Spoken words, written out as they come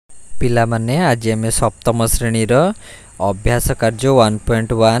पिला माने आज आम सप्तम श्रेणी अभ्यास कार्य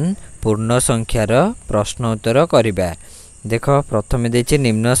 1.1 पूर्ण संख्यार प्रश्न उत्तर करिबा। देख प्रथम देछि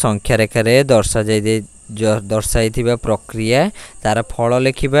निम्न संख्या रेखार दर्शाई प्रक्रिया तार फल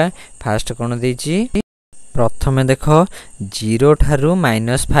लिखिबा। फास्ट कोन देछि प्रथम देख 0 ठारू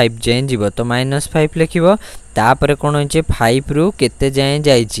 -5 जाए जीव तो -5 लिखिबो। तापर कोन होइछे 5 रु केते जाए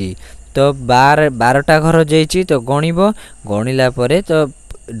जाइछि तो 12टा घर जाइछि तो गणिबो। गणिला परे तो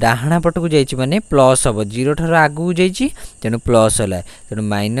डाहाणा पटकू जाइछि माने प्लस हम 0 ठारू आगू जाइछि तेणु प्लस होला। तेणु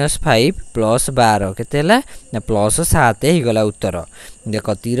 -5 प्लस 12 केते होला ना प्लस 7 ही गला उत्तर। देख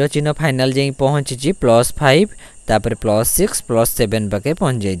तीर चिन्ह फाइनल जाई पहुँची +5 तापर +6 +7 पाके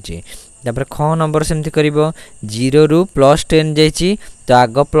पहुँच जाइछि। तापर ख नंबर सेमती करिवो 0 रु +10 जाइछि तो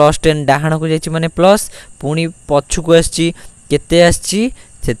आग +10 डाहाण को जाइछि माने प्लस पुणी पछकू आछि केते आछि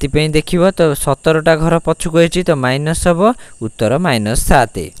सेति देखिबो तो 17टा घर पछकू आछि तो माइनस हबो उत्तर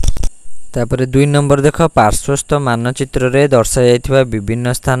 -7। तापर 2 नंबर देख पार्श्वस्थ मानचित्र रे दर्शा जायथिबा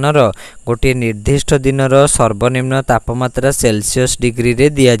विभिन्न स्थानर गोटे निर्दिष्ट दिनर सर्वनिम्न तापमात्रा सेल्सियस डिग्री रे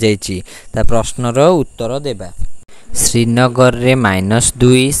दिया जायछि। ता प्रश्नर उत्तर देबा। श्रीनगर रे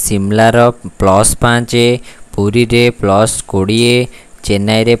 -2, शिमला रो +5, पुरी रे +20,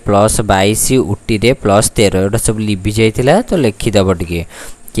 चेन्नई रे +22, उटी रे +13 एटा सब लिभि जाइथिला तो लिखि दब टिके।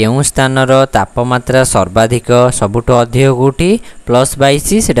 केउ स्थानर तापमात्रा सर्वाधिक सबुठ अधिक कोठी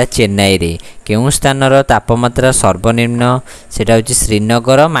 +22 सेटा चेन्नई रे। केउ स्थानर तापमात्रा सर्वनिम्न सेटा होछि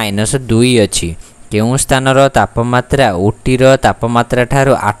श्रीनगर -2 अछि। केउ स्थानर तापमात्रा उटी रो तापमात्रा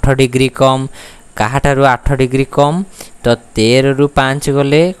ठारू 8 डिग्री कम काहाठारू 8 डिग्री कम तो 13 रु 5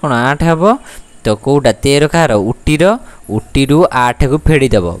 गले कोन 8 हबो तो कोडा 13 कार उटी रु 8 को फेडी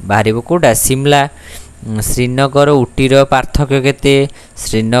देबो बाहरिबो कोडा शिमला। श्रीनगर उटी रो पार्थक्य केते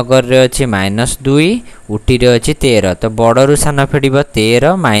श्रीनगर रे अछि -2 उटी रे अछि 13 तो बड़रू सान फेडिबो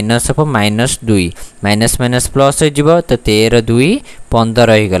 13 माइनस हो -2 माइनस माइनस प्लस हो जिवो तो 13 2 15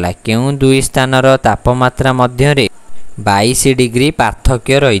 रही गला। केउ दुई स्थानर तापमात्रा मध्य रे 22 डिग्री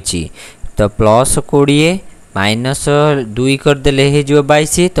पार्थक्य रहिछि तो +20 -2 करदेले हे जो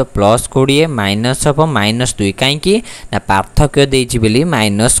 22 तो +20 माइनस हम -2 कहीं ना पार्थक्य देछि बेली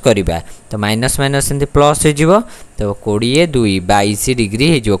माइनस करिबा तो माइनस माइनस सेमती प्लस हो जिवो तो 20 2 22 डिग्री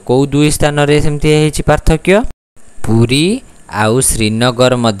हे जो को दुई स्थान रे सेमती हेछि पार्थक्य पुरी आउ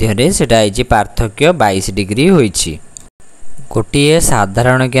श्रीनगर मध्य रे सेटा हेछि पार्थक्य 22 डिग्री होइछि। गोटिए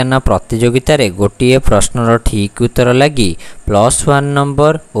साधारण ज्ञान प्रतियोगिता रे गोटिए प्रश्नर ठीक उत्तर लगी +1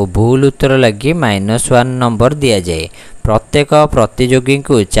 नंबर और भूल उत्तर लगी -1 नंबर दिया जाए। प्रत्येक प्रतियोगी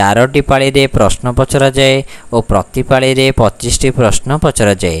को 4टी पाली रे प्रश्न पचरा जाए और प्रति पाली रे 25टी प्रश्न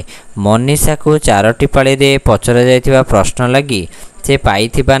पचरा जाए। मनीषा को 4टी पाली रे पचरा जायथिबा प्रश्न लगी से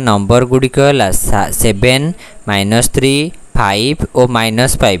पाइथिबा नंबर गुडिक होला 7 -3 5 और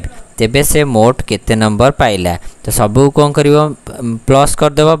 -5 तेबे से मोट केते नंबर पाइला तो सबू कौन करिवो प्लस कर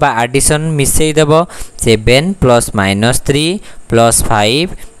देबो बा एडिशन मिसई देबो 7 + -3 +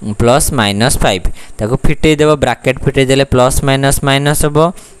 5 + -5 ताको फिटै देबो ब्रैकेट फिटै देले प्लस माइनस माइनस हबो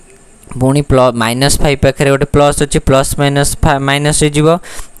पुणी -5 पाखे गोटे प्लस अच्छी प्लस माइनस माइनस हो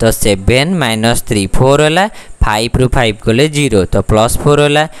तो 7 -3 4 है 5 रु 5 गले 0 तो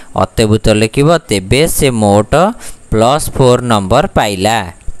 +4 है अत्यभूत लिखिबो तेबे से मोट +4 नंबर पाइला।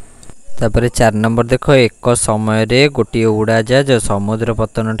 तापर 4 नंबर देख एक समय रे गोटे उड़ाजाहाज समुद्र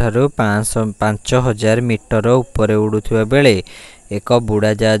पतन ठारू 5000 मीटर ऊपर उड़ुथिबा बेले एक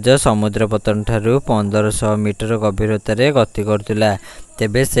बुड़ाजाहाज समुद्र पतन ठारू 1500 मीटर गभीरता रे गति करथिला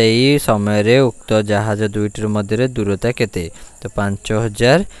तेबे सेही समय रे उक्त जहाज दुईटर मध्य दूरता केते तो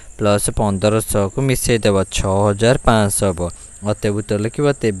 5000 + 1500 को मिसई देबो 6500 हबो अत्यभूत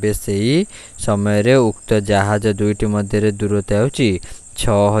लिखिबो तेबे सेही समय रे उक्त जहाज दुईटी मध्य दूरता होची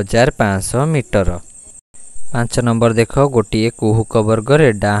 6500 मीटर। 5 नंबर देख गोटे कुहुक वर्ग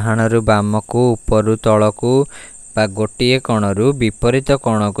रे डाहाणरू बाम को ऊपर तल को बा गोटे कणरू विपरीत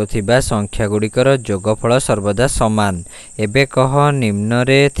कण को थिबा संख्या गुड़िकर जोगफल सर्वदा समान। एबे कह निम्न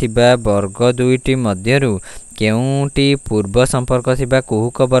रे थिबा वर्ग दुईटी मध्यरु केउटी पूर्व संपर्क थिबा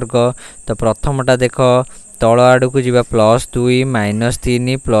कुहुक वर्ग तो प्रथमटा देख तल आड़ को जीवा +2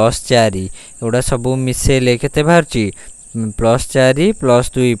 -3 +4 एगुड़ा सबू मिसेले केते बाहरची +4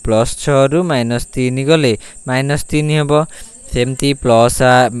 +2 +6 रु -3 गले -3 हेबो सेमती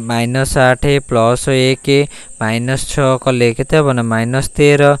 +8 +1 -6 कले केते हेबो ना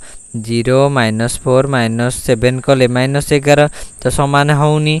 -13 0 -4 -7 कले -11 तो समान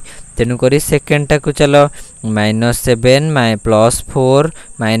होउनी तेणुक सेकेंडटा को चल -7 +4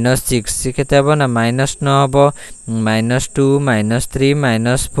 -6 केते हम ना -9 हम -2 -3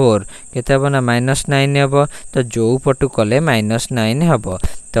 -4 केते हम ना -9 हम तो जो पटु कले -9 हम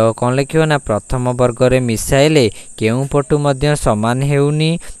तो कौन लिखियो ना प्रथम वर्ग रे मिसाइले केउ पटु मध्य समान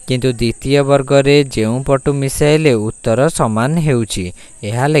हेउनी किंतु द्वितीय वर्ग रे जेउ पटु मिसाइले उत्तर समान हेउची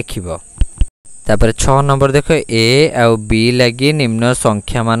एहा लिखिबो। तापर 6 नंबर देख ए आउ बी लगी निम्न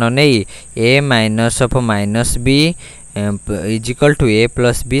संख्या मान नहीं a - -b = a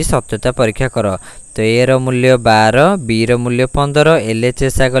 + b सत्यता परीक्षा कर। तो ए रो मूल्य 12 बी रो मूल्य 15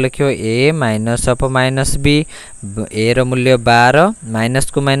 LHS आग लिखियो a - -b ए रो मूल्य 12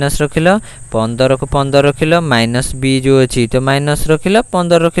 माइनस को माइनस रखिल 15 को 15 रखिल माइनस बी जो अच्छी तो माइनस रखिल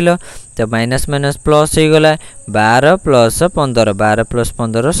 15 रखिल तो माइनस माइनस प्लस हो गला 12 + 15 12 +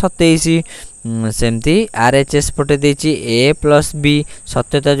 15 27 सेमती RHS पटे देची a + b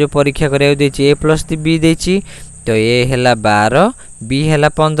सत्यता जो परीक्षा करिया देची a + b देची तो ए हैला 12 बी हैला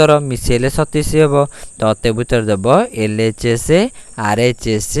 15 मिसेले 27 हेबो तो अते भीतर देब LHS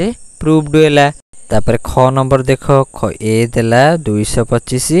RHS प्रूव्ड हैला। तापर ख नंबर देख ए देला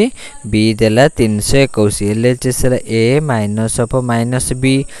 225 बी देला 321 LHS a - -b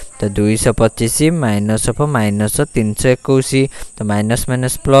तो 225 - -321 तो माइनस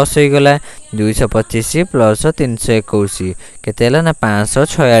माइनस प्लस हो गला 225 + 321 केते हैला ना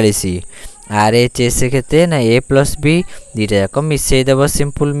 546 RHS केते ना a + b दीटा जाक मिसई देब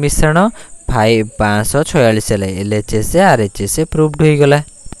सिंपल मिश्रण 546 LHS RHS प्रूव्ड हो गला।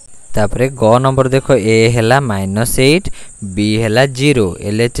 तापरे ग नंबर देख ए हैला -8 बी हैला 0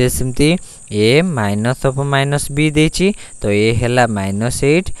 LHS सेमती a -b देची तो ए हैला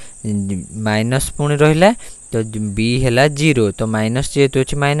 -8 माइनस पुणी रहिला तो बी हैला 0 तो माइनस जेतु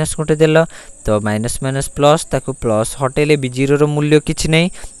अछि माइनस कोटे देल तो माइनस माइनस प्लस ताकू प्लस हटेले भी 0 रो मूल्य किछ नै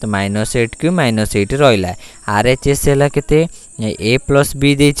तो -8 को -8 रहिला। RHS हैला केते a +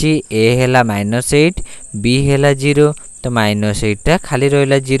 b देची a हैला -8 b हैला 0 तो -8 टा खाली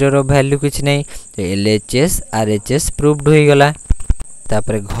रहिला 0 रो वैल्यू किछ नै तो LHS RHS प्रूव्ड हो गला।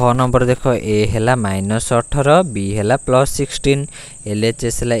 तापर घ नंबर देख ए हैला -18 बी हैला +16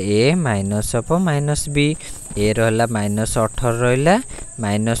 LHS हैला a - -b ए रहला -18 रहिला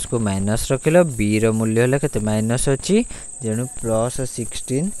माइनस को माइनस रखिलो बी रो मूल्य हैला केते माइनस अछि जेनु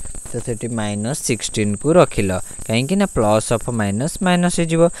 +16 तो सेठी -16 को रखिलो कहीं कि ना प्लस ऑफ माइनस माइनस हो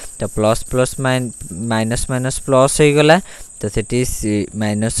जिवो तो plus plus minus minus plus हो गला तो सेठी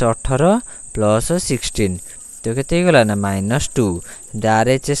 -18 + 16 तो केते गला ना -2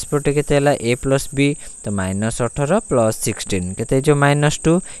 RHS पटे केते हला a + b तो -18 + 16 केते जो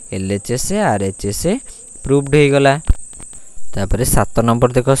 -2 LHS RHS प्रूव्ड हो गला। तापरे 7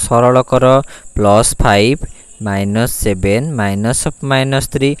 नंबर देखो सरल कर +5 -7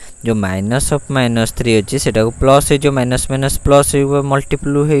 -3 जो -3 अछि सेटा को प्लस जो माइनस माइनस प्लस हो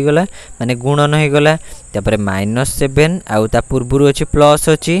मल्टीपल हो गला माने गुणन हो गला। तापरे -7 आउ ता पूर्वरु अछि प्लस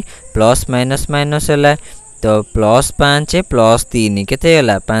अछि प्लस माइनस माइनस हला तो +5 + 3 केते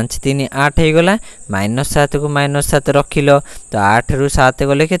हला 5 3 8 हो गला -7 को -7 रखिलो तो 8 रु 7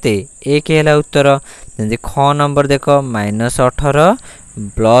 गले केते 1 हैला उत्तर। जंदी ख नंबर देखो -18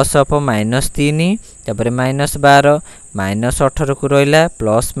 प्लस ऑफ -3 तापरे -12 -18 को रहिला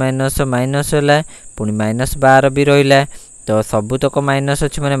प्लस माइनस माइनस हला पुनी -12 भी रहिला तो सबु तक माइनस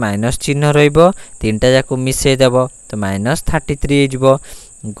अछि माने माइनस चिन्ह रहइबो तीनटा जाको मिसै देबो तो -33 हिजबो।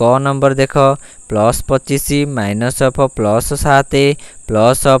 ग नंबर देख +25 माइनस ऑफ +7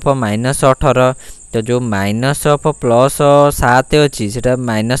 प्लस ऑफ -18 तो जो माइनस ऑफ +7 अछि सेटा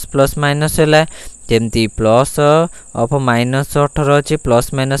माइनस प्लस माइनस हला जेमती प्लस ऑफ -18 अछि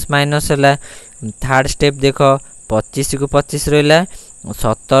प्लस माइनस माइनस हला। थर्ड स्टेप देख 25 को 25 रहिला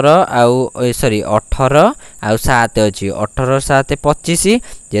 17 आउ सॉरी 18 आउ 7 अछि 18 7 25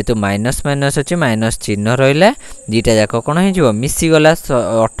 जेतु माइनस माइनस अछि माइनस चिन्ह रहिला दीटा जाक कोन हे जिवो मिसी गला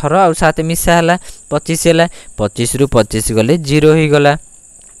 18 आउ 7 मिसा हला 25 हला 25 रु 25 गले 0 ही गला।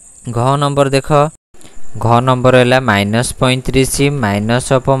 घ नंबर देख घ नंबर हला -35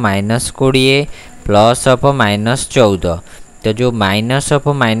 माइनस ऑफ -20 प्लस ऑफ -14 तो जो माइनस ऑफ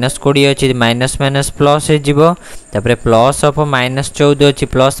 -20 अछि माइनस माइनस प्लस हे जिवो तापरे प्लस ऑफ -14 अछि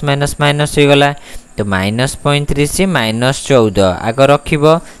प्लस माइनस माइनस हो गला तो -35 -14 आग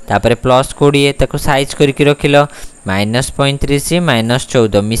रखिबो तापरे +20 ताको साइज करके रखिलो -35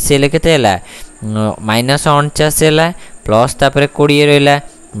 -14 मिसेले केते हला -49 हला प्लस तापरे 20 रहला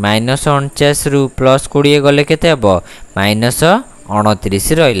 -49 रु +20 गले केते हबो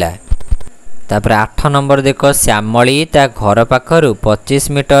 -29 रहला। तापर 8 नंबर देख श्यामली ता घर पाखरु 25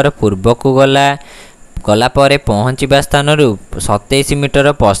 मीटर पूर्व को गला गला परे पहुँचवा स्थान 27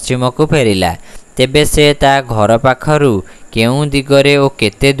 मीटर पश्चिम को फेरिला तेबे से ता घर पाखरु केउं दिगरे और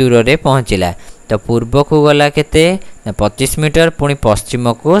केते दूर रे पहुँचला तो पूर्व को गला केते 25 मीटर पुणी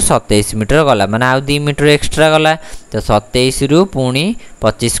पश्चिम को 27 मीटर गला माने आउ 2 मीटर एक्स्ट्रा गला तो 27 रु पुणी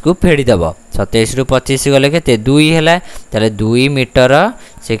 25 को फेड़ी दब 27 रु 25 गले केते 2 हैला ताले 2 मीटर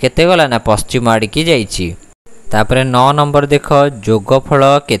से केते गला ना पश्चिम आड़ की जाइछि। तापरे 9 नंबर देख जोगफल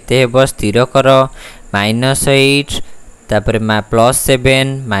केते हेबो स्थिर कर -8 तापरे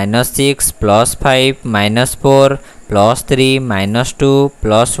 +7 -6 +5 -4 +3 -2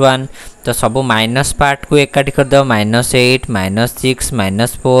 +1 तो सब माइनस पार्ट को एकाठी कर दो -8 -6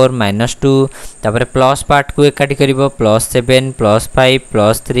 -4 -2 तापरे प्लस पार्ट को एकाठी करिवो +7 +5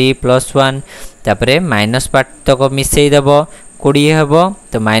 +3 +1 तापरे माइनस पार्ट तक मिसई देबो 20 हेबो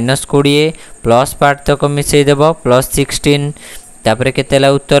तो -20 प्लस पार्ट तक मिसई देबो +16 तापरे केतेला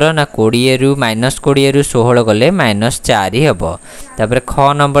उत्तर ना 20 रु -20 रु 16 गले -4 हेबो। तापरे ख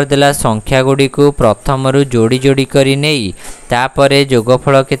नंबर देला संख्या गुडी को प्रथम रु जोड़ी जोड़ी करी नेई तापरे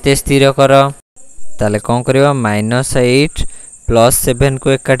जोगफल केते स्थिर कर ताले कोन करिवो -8 +7 को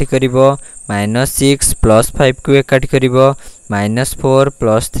एकाठी करिवो -6 +5 को एकाठी करिवो -4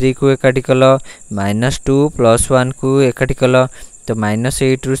 +3 को एकाठी कलो -2 +1 को एकाठी कलो तो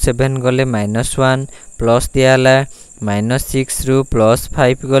 -8 रु 7 गले -1 प्लस दियाला -6 रु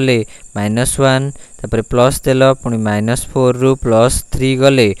 +5 गले -1 तापर प्लस देल पुणी -4 रु +3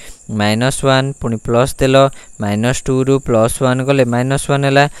 गले -1 पुणी प्लस देल -2 रु +1 गले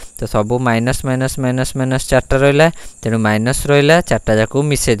 -1 है तो सब माइनस माइनस माइनस माइनस 4टा रहा तेणु माइनस रहा 4टा जाक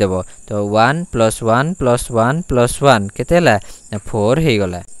मिसई देव तो 1 + 1 + 1 + 1 केते 4 हो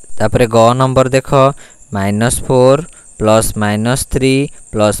गला। तापर ग नंबर देख -4 +-3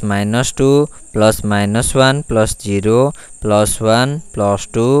 +-2 +-1 +0 +1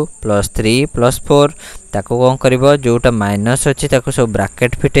 +2 +3 +4 ताको कौन करिवो जोटा माइनस अच्छी ताको सब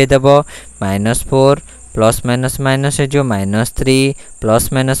ब्रैकेट फिटे देव -4 प्लस माइनस माइनस जो -3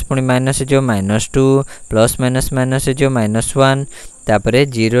 प्लस माइनस पुणी माइनस जो -2 प्लस माइनस माइनस जो -1 तापरे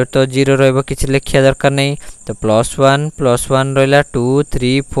 0 तो 0 रहिबो किछि लेखिया दरकार नहीं तो +1 रहिला 2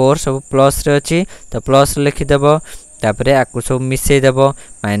 3 4 सब प्लस रे अछि तो प्लस लिखि देबो तापरे आकु सब मिसई देबो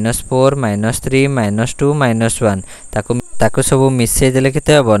 -4 -3 -2 -1 ताकु सब मिसई देले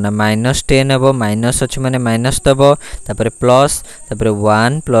केते हबो ना -10 हबो माइनस अछि माने माइनस दबो तापरे प्लस तापरे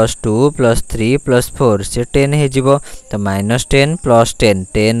 1 +2 +3 +4 से 10 हे जिवो तो -10 +10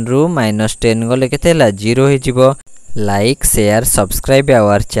 10 रु -10 गले केते ला 0 हे जिवो। Like share subscribe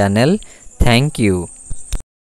our channel. Thank you.